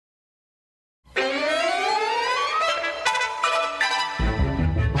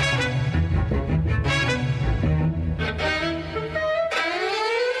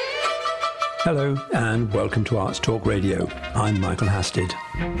Hello and welcome to Arts Talk Radio. I'm Michael Hasted.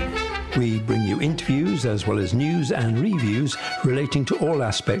 We bring you interviews as well as news and reviews relating to all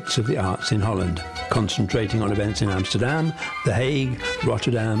aspects of the arts in Holland, concentrating on events in Amsterdam, The Hague,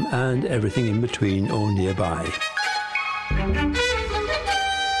 Rotterdam and everything in between or nearby.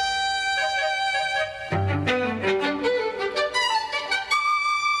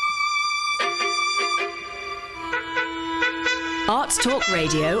 Arts Talk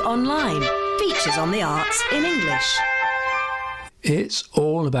Radio online. Features on the arts in English. It's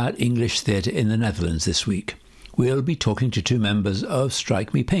all about English theatre in the Netherlands this week. We'll be talking to two members of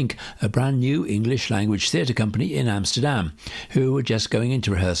Strike Me Pink, a brand new English language theatre company in Amsterdam, who are just going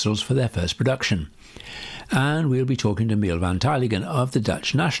into rehearsals for their first production. And we'll be talking to Miel van Teylingen of the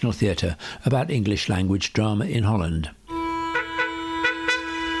Dutch National Theatre about English language drama in Holland.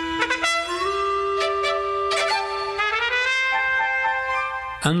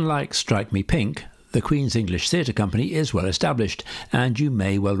 Unlike Strike Me Pink, the Queen's English Theatre Company is well established, and you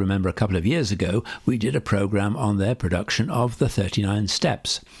may well remember a couple of years ago we did a programme on their production of The 39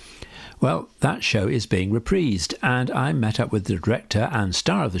 Steps. Well, that show is being reprised, and I met up with the director and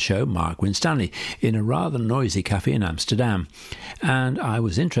star of the show, Mark Winstanley, in a rather noisy cafe in Amsterdam, and I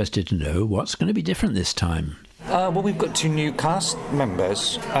was interested to know what's going to be different this time. Well, we've got two new cast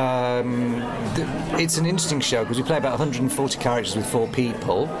members. It's an interesting show because we play about 140 characters with 4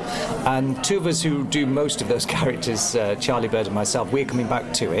 people, and two of us who do most of those characters, Charlie Bird and myself, we're coming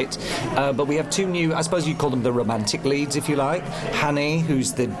back to it. But we have two new, I suppose you'd call them the romantic leads, if you like. Hanny,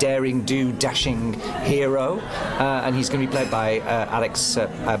 who's the daring-do, dashing hero, and he's going to be played by Alex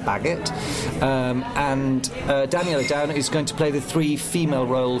Baggett. And Daniela Downer is going to play the 3 female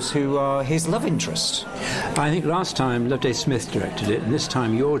roles who are his love interest. I think last time Loveday Smith directed it, and this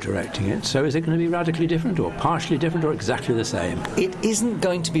time you're directing it, so is it going to be radically different, or partially different, or exactly the same? It isn't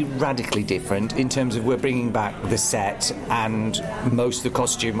going to be radically different in terms of we're bringing back the set and most of the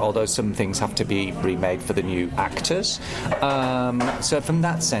costume, although some things have to be remade for the new actors. So from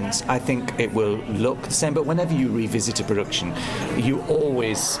that sense, I think it will look the same, but whenever you revisit a production, you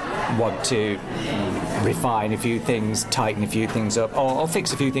always want to refine a few things, tighten a few things up, or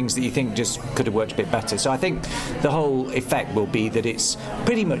fix a few things that you think just could have worked a bit better. So I think the whole effect will be that it's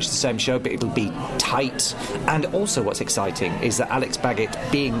pretty much the same show, but it'll be tight. And also what's exciting is that Alex Baggett,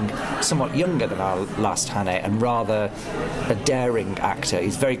 being somewhat younger than our last Hannah and rather a daring actor,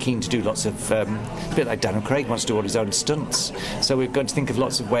 he's very keen to do lots of, a bit like Daniel Craig wants to do all his own stunts. So we're going to think of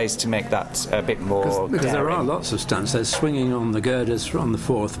lots of ways to make that a bit more because daring. there are lots of stunts. There's swinging on the girders from the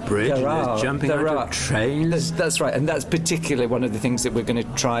Forth Bridge, there's jumping out of trains. That's right, and that's particularly one of the things that we're going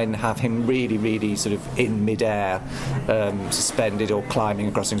to try and have him really, really sort of in midair, suspended or climbing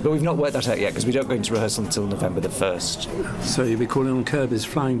across things. But we've not worked that out yet because we don't go into rehearsal until November the 1st. So you'll be calling on Kirby's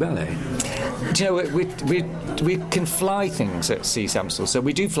Flying Ballet? Do you know, we can fly things at Sea Samsel, so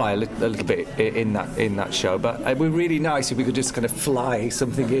we do fly a little bit in that show, but it would be really nice if we could just kind of fly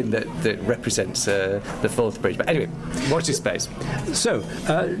something in that represents the Forth Bridge. But anyway, watch this space. So,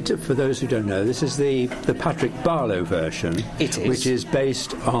 for those who don't know, this is the Patrick Barlow version. It is. Which is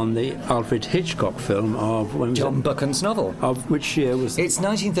based on the Alfred Hitchcock film of... When was John Buchan's novel. Of which year was it? It's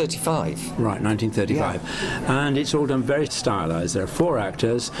 1935. Right, 1935. Yeah. And it's all done very stylised. There are 4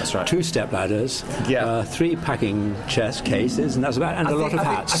 actors, that's right. 2 stepladders, yeah. 3 packing chest cases, and that's about, and a lot of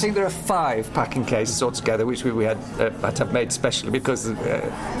hats. I think there are 5 packing cases altogether, which we had to have made specially because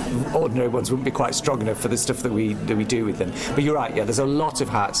ordinary ones wouldn't be quite strong enough for the stuff that we do with them. But you're right, yeah, there's a lot of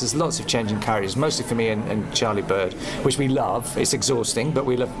hats, there's lots of changing characters, mostly for me and Charlie Bird, which we love. It's exhausting, but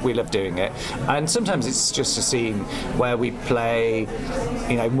we love doing it. And sometimes it's just a scene where we play,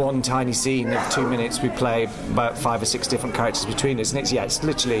 one tiny scene of 2 minutes, we play about 5 or 6 different characters between us, and it's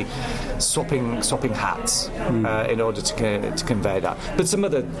literally swapping hats in order to convey that. But some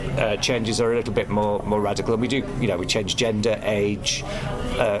other changes are a little bit more radical, and we do, we change gender, age,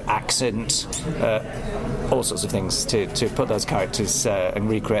 accent, all sorts of things to put those characters and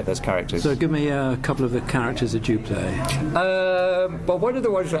recreate those characters. So give me a couple of the characters that you play. Well, one of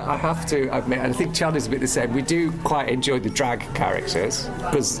the ones that I have to admit, and I think Charlie's a bit the same, we do quite enjoy the drag characters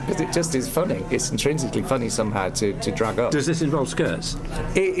because it just is funny. It's intrinsically funny somehow to drag up. Does this involve skirts?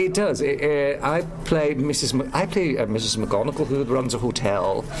 It does. I play Mrs. McGonagall, who runs a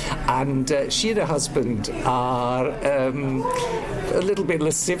hotel, and she and her husband are a little bit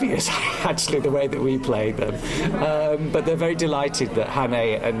lascivious, actually, the way that we play them. But they're very delighted that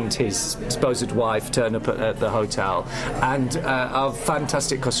Hane and his supposed wife turn up at the hotel, and our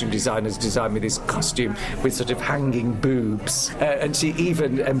fantastic costume designers designed me this costume with sort of hanging boobs, and she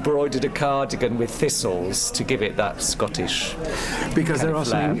even embroidered a cardigan with thistles to give it that Scottish. Because there are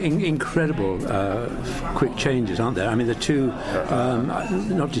some incredible quick changes, aren't there? I mean, the two,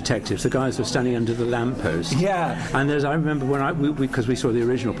 not detectives, the guys who are standing under the lamppost. Yeah. And I remember because we saw the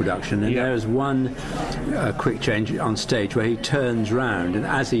original production, and there's one quick change on stage where he turns round, and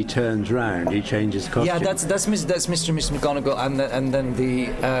as he turns round, he changes costume. Yeah, that's Mr. and Mrs. McGonagall, and then the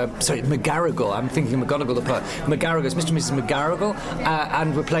McGarrigle. I'm thinking McGonagall the part. McGarrigle's Mr. and Mrs. McGarrigle,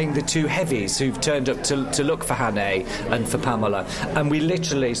 and we're playing the two heavies who've turned up to look for Hane and for Pamela, and we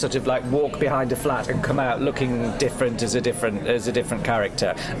literally sort of like walk behind a flat and come out looking different as a different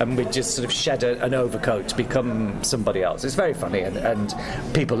character, and we just sort of shed an overcoat to become somebody else. It's very funny, and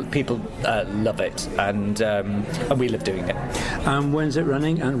people love it, and we love doing it. When's it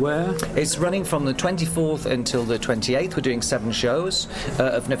running and where? It's running from the 24th until the 28th. We're doing 7 shows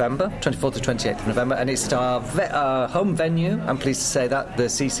of November, 24th to 28th of November, and it's our home venue, I'm pleased to say that, the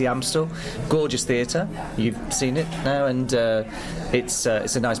CC Amstel. Gorgeous theatre. You've seen it now, and it's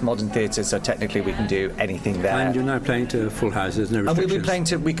a nice modern theatre, so technically we can do anything there. And you're now playing to full houses, no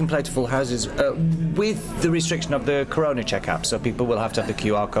restrictions? And we can play to full houses with the restriction of the Corona check app, so people will have to have the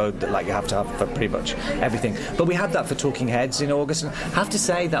QR code like you have to have for pretty much everything. But we had that for Talking Heads in August, and I have to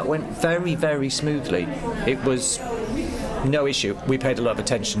say that went very, very smoothly. It was no issue. We paid a lot of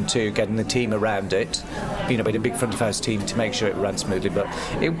attention to getting the team around it. We had a big front of house team to make sure it ran smoothly, but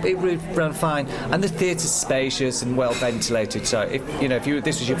it ran fine. And the theatre's spacious and well ventilated. So if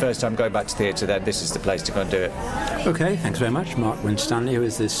this was your first time going back to theatre, then this is the place to go and do it. Okay, thanks very much, Mark Winstanley, who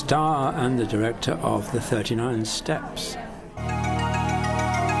is the star and the director of the 39 Steps.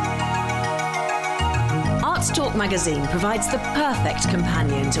 Arts Talk magazine provides the perfect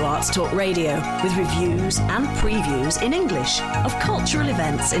companion to Arts Talk Radio, with reviews and previews in English of cultural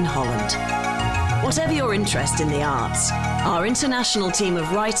events in Holland. Whatever your interest in the arts, our international team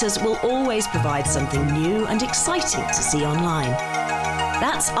of writers will always provide something new and exciting to see online.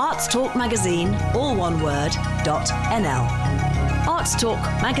 That's Arts Talk magazine, all one word, .nl.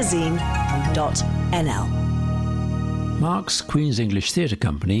 artstalkmagazine.nl. Mark's Queen's English Theatre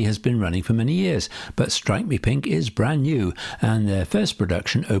Company has been running for many years, but Strike Me Pink is brand new, and their first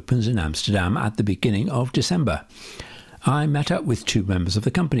production opens in Amsterdam at the beginning of December. I met up with 2 members of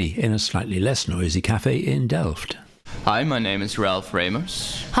the company in a slightly less noisy cafe in Delft. Hi, my name is Ralph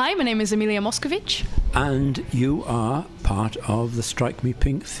Remers. Hi, my name is Emilia Moscovic. And you are part of the Strike Me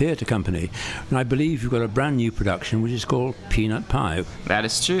Pink Theatre Company. And I believe you've got a brand new production which is called Peanut Pie. That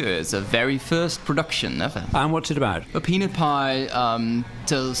is true. It's a very first production ever. And what's it about? A Peanut Pie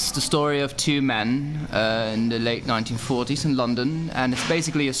tells the story of 2 men in the late 1940s in London. And it's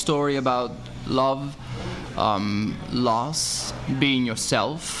basically a story about love, loss, being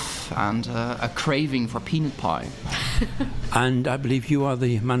yourself, and a craving for peanut pie. And I believe you are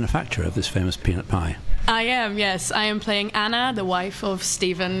the manufacturer of this famous peanut pie. I am, yes. I am playing Anna, the wife of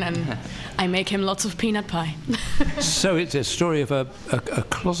Stephen, and I make him lots of peanut pie. So it's a story of a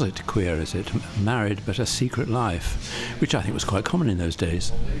closet queer, is it? Married but a secret life, which I think was quite common in those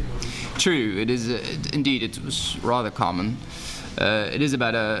days. True, it is. Indeed, it was rather common. It is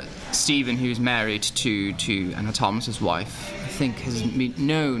about Stephen who's married to Anna Thomas, his wife. I think has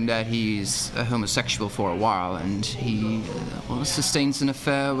known that he's a homosexual for a while, and he sustains an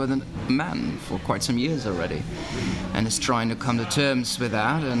affair with a man for quite some years already, and is trying to come to terms with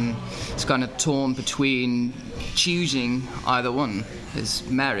that, and is kind of torn between choosing either one, his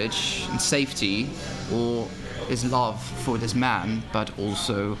marriage and safety, or his love for this man, but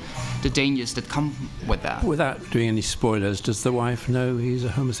also the dangers that come with that. Without doing any spoilers, does the wife know he's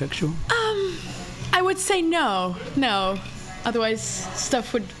a homosexual? I would say no. Otherwise,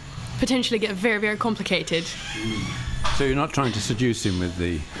 stuff would potentially get very, very complicated. So you're not trying to seduce him with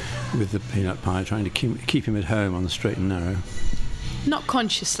the peanut pie, trying to keep him at home on the straight and narrow? Not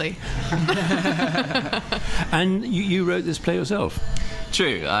consciously. And you wrote this play yourself?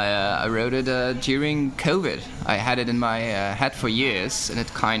 True. I wrote it during COVID. I had it in my head for years, and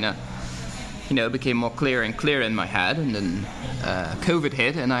it kind of, became more clear and clear in my head. And then COVID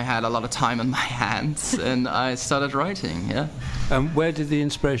hit, and I had a lot of time on my hands, and I started writing. Yeah. Where did the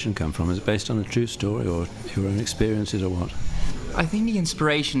inspiration come from? Is it based on a true story, or your own experiences, or what? I think the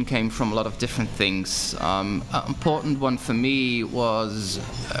inspiration came from a lot of different things. An important one for me was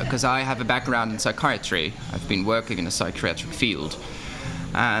because I have a background in psychiatry. I've been working in a psychiatric field.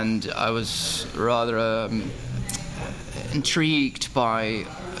 And I was rather intrigued by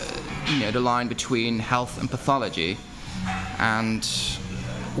the line between health and pathology, and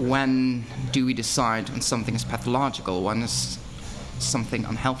when do we decide when something is pathological, when is something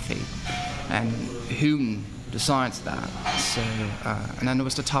unhealthy, and whom decides that? So, and then there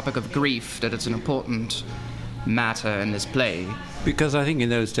was the topic of grief, that it's an important matter in this play. Because I think in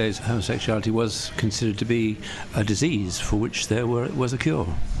those days homosexuality was considered to be a disease for which there was a cure.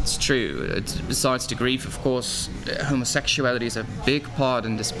 It's true. Besides the grief, of course, homosexuality is a big part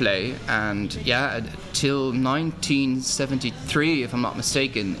in this play, and till 1973, if I'm not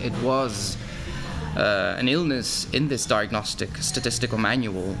mistaken, it was an illness in this diagnostic statistical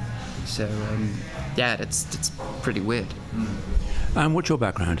manual. So, it's pretty weird. And what's your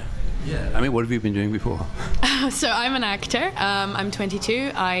background? Yeah. I mean, what have you been doing before? So I'm an actor. I'm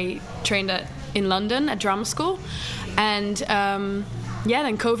 22. I trained in London at drama school. And then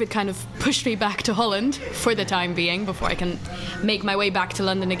COVID kind of pushed me back to Holland for the time being before I can make my way back to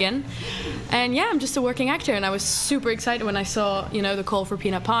London again. And I'm just a working actor. And I was super excited when I saw, the call for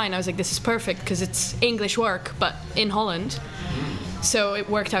Peanut Pie. And I was like, this is perfect because it's English work, but in Holland. So it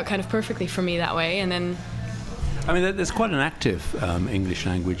worked out kind of perfectly for me that way. And then... I mean, there's quite an active English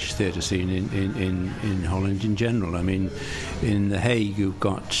language theatre scene in Holland in general. I mean, in The Hague you've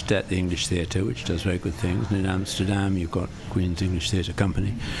got Stet, the English Theatre, which does very good things, and in Amsterdam you've got Queen's English Theatre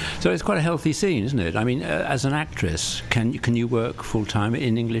Company. So it's quite a healthy scene, isn't it? I mean, as an actress, can you work full-time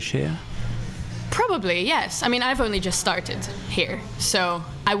in English here? Probably, yes. I mean, I've only just started here, so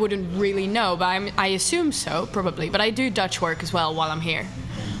I wouldn't really know, but I assume so, probably. But I do Dutch work as well while I'm here.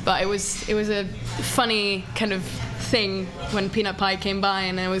 But it was a funny kind of thing when Peanut Pie came by,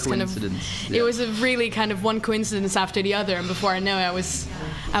 and it was it was a really kind of one coincidence after the other, and before I know it, I was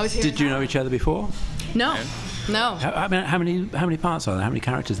here. Did you know each other before? No. How many parts are there? How many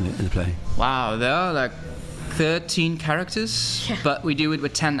characters in the play? Wow, there are like 13 characters, but we do it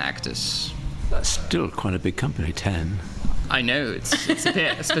with 10 actors. That's still quite a big company, 10. I know, it's a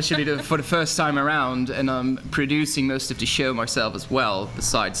bit, especially for the first time around, and I'm producing most of the show myself as well,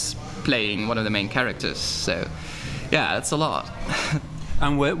 besides playing one of the main characters. So, it's a lot.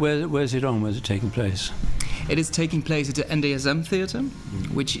 And where's it on? Where's it taking place? It is taking place at the NDSM Theatre,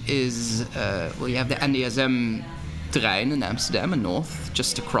 which is, you have the NDSM terrein in Amsterdam and North,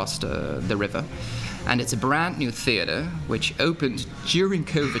 just across the river. And it's a brand new theatre, which opened during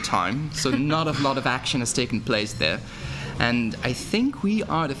COVID time, so not a lot of action has taken place there. And I think we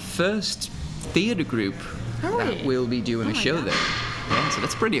are the first theatre group that will be doing a show there. Yeah, so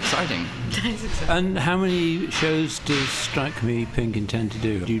that's pretty exciting. And how many shows does Strike Me Pink intend to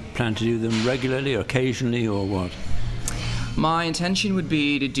do? Do you plan to do them regularly or occasionally or what? My intention would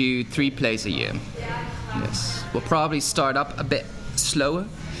be to do 3 plays a year. Yes. We'll probably start up a bit slower,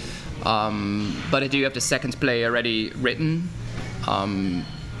 but I do have the second play already written.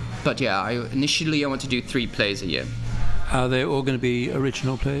 But initially I want to do 3 plays a year. Are they all going to be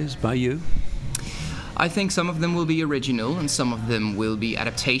original plays by you? I think some of them will be original and some of them will be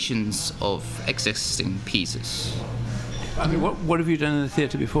adaptations of existing pieces. I mean, what have you done in the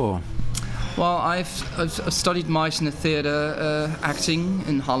theatre before? Well, I've studied Meisner theatre acting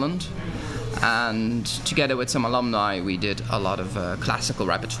in Holland, and together with some alumni we did a lot of classical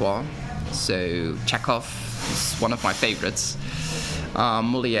repertoire. So Chekhov is one of my favorites,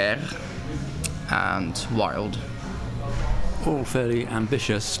 Molière and Wilde. All fairly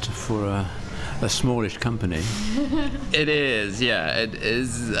ambitious for a smallish company. It is, it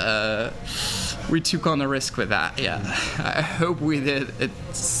is. We took on a risk with that, I hope we did it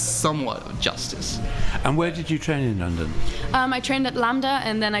somewhat of justice. And where did you train in London? I trained at LAMDA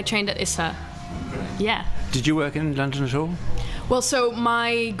and then I trained at ISSA. Yeah. Did you work in London at all? Well, so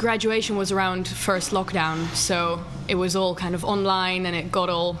my graduation was around first lockdown, so it was all kind of online and it got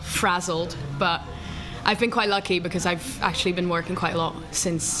all frazzled, but I've been quite lucky because I've actually been working quite a lot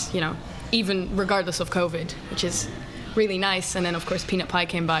since, even regardless of COVID, which is really nice. And then, of course, Peanut Pie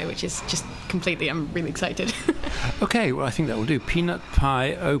came by, which is just completely, I'm really excited. Okay, well, I think that will do. Peanut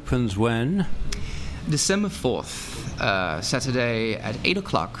Pie opens when? December 4th, Saturday at 8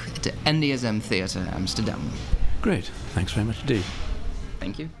 o'clock at the NDSM Theatre, Amsterdam. Great. Thanks very much indeed.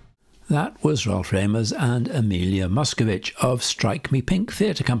 Thank you. That was Ralph Reimers and Amelia Moscovich of Strike Me Pink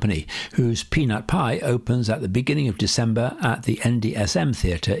Theatre Company, whose Peanut Pie opens at the beginning of December at the NDSM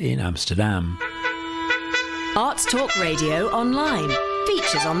Theatre in Amsterdam. Arts Talk Radio Online.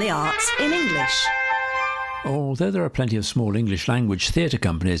 Features on the arts in English. Although there are plenty of small English language theatre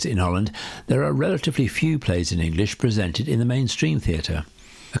companies in Holland, there are relatively few plays in English presented in the mainstream theatre.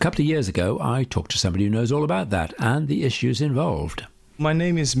 A couple of years ago, I talked to somebody who knows all about that and the issues involved. My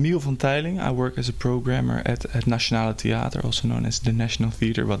name is Miel van Teiling. I work as a programmer at Nationale Theater, also known as the National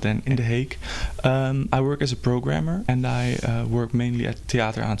Theater, but then in The Hague. I work as a programmer, and I work mainly at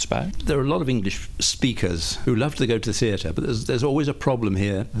Theater aan het Spui. There are a lot of English speakers who love to go to the theatre, but there's always a problem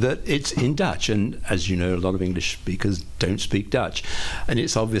here that it's in Dutch, and as you know, a lot of English speakers don't speak Dutch, and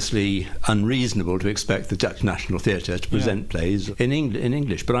it's obviously unreasonable to expect the Dutch National Theatre to present plays in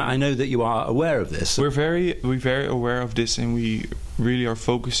English. But I know that you are aware of this. We're very aware of this, and we really are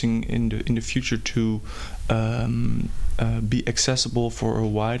focusing in the future to be accessible for a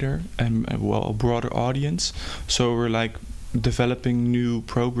wider and a broader audience. So we're like developing new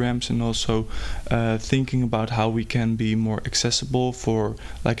programs and also thinking about how we can be more accessible for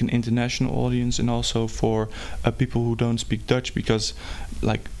like an international audience and also for people who don't speak Dutch, because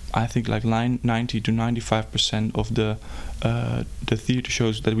like I think like 90 to 95% of the theater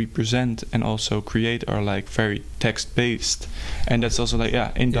shows that we present and also create are like very text-based, and that's also like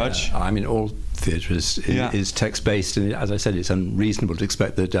in Dutch. I mean, all theatre is text-based, and as I said, it's unreasonable to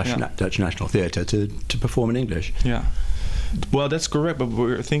expect the Dutch National Theatre to perform in English. Yeah. Well, that's correct, but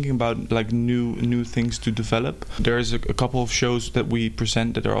we're thinking about like new things to develop. There's a couple of shows that we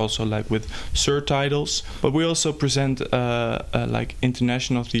present that are also like with surtitles, but we also present like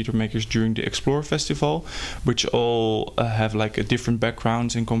international theatre makers during the Explore Festival, which all have like a different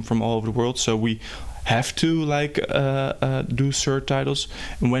backgrounds and come from all over the world. So we have to like do surtitles,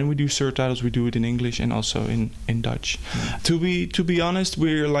 and when we do surtitles, we do it in English and also in Dutch. To be honest,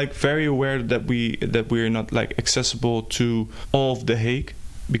 we're like very aware that we're not like accessible to all of The Hague,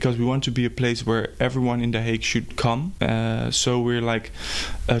 because we want to be a place where everyone in The Hague should come. So we're like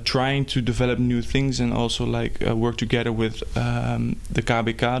trying to develop new things and also like work together with the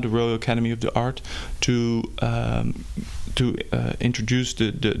KBK, the Royal Academy of the Art, to introduce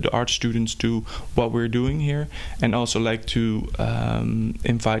the art students to what we're doing here, and also like to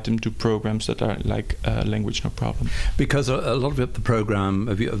invite them to programs that are like Language No Problem. Because a lot of the program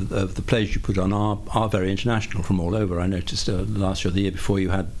of the plays you put on are very international from all over. I noticed last year, the year before, you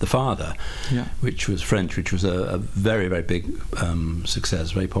had The Father, which was French, which was a very, very big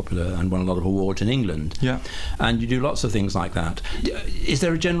success, very popular, and won a lot of awards in England. Yeah. And you do lots of things like that. Is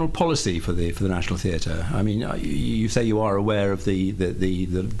there a general policy for the National Theatre? I mean, you say you are aware of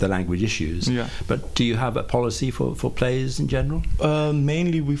the language issues, but do you have a policy for plays in general?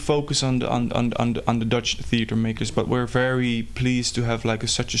 Mainly we focus on the Dutch theatre makers, but we're very pleased to have like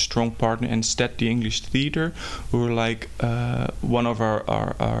such a strong partner, and Stad, the English Theatre, who are like one of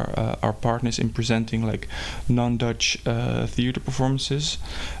our partners in presenting like non-Dutch theatre performances.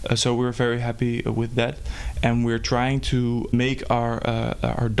 So we're very happy with that, and we're trying to make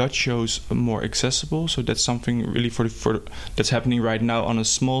our Dutch shows more accessible. So that's something really for that's happening right now on a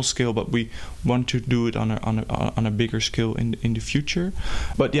small scale, but we want to do it on a bigger scale in the future.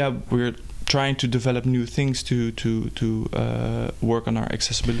 But yeah, we're trying to develop new things to work on our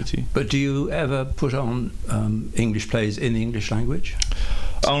accessibility. But do you ever put on English plays in the English language?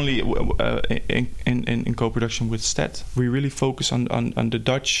 Only in co-production with Stad. We really focus on the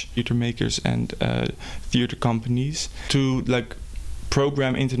Dutch theatre makers and theatre companies. To like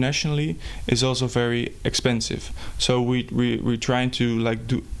program internationally is also very expensive. So we're trying to like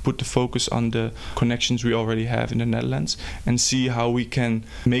put the focus on the connections we already have in the Netherlands and see how we can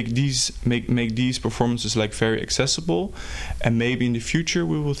make these performances like very accessible, and maybe in the future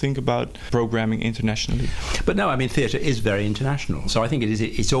we will think about programming internationally. But no, I mean, theatre is very international, so I think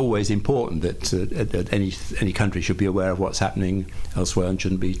it's always important that any country should be aware of what's happening elsewhere and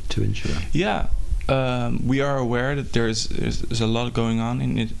shouldn't be too insular. Yeah. We are aware that there's a lot going on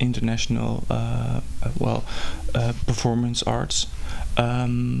in international performance arts,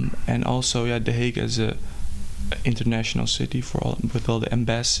 and also The Hague as a international city with all the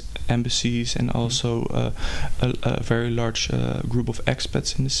embassies and also a very large group of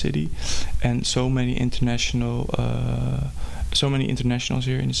expats in the city, and so many internationals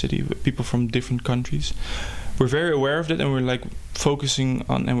here in the city, people from different countries. We're very aware of that, and we're like focusing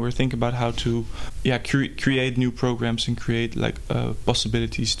on, and we're thinking about how to create new programs and create like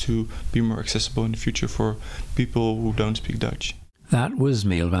possibilities to be more accessible in the future for people who don't speak Dutch. That was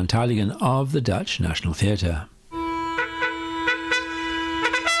Miel van Teiling of the Dutch National Theatre.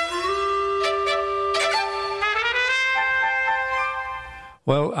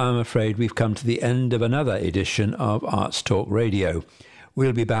 Well, I'm afraid we've come to the end of another edition of Arts Talk Radio.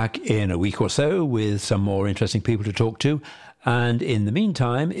 We'll be back in a week or so with some more interesting people to talk to. And in the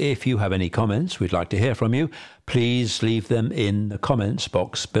meantime, if you have any comments, we'd like to hear from you. Please leave them in the comments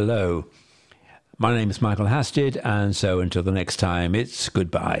box below. My name is Michael Hasted, and so until the next time, it's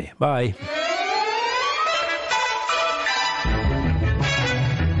goodbye. Bye.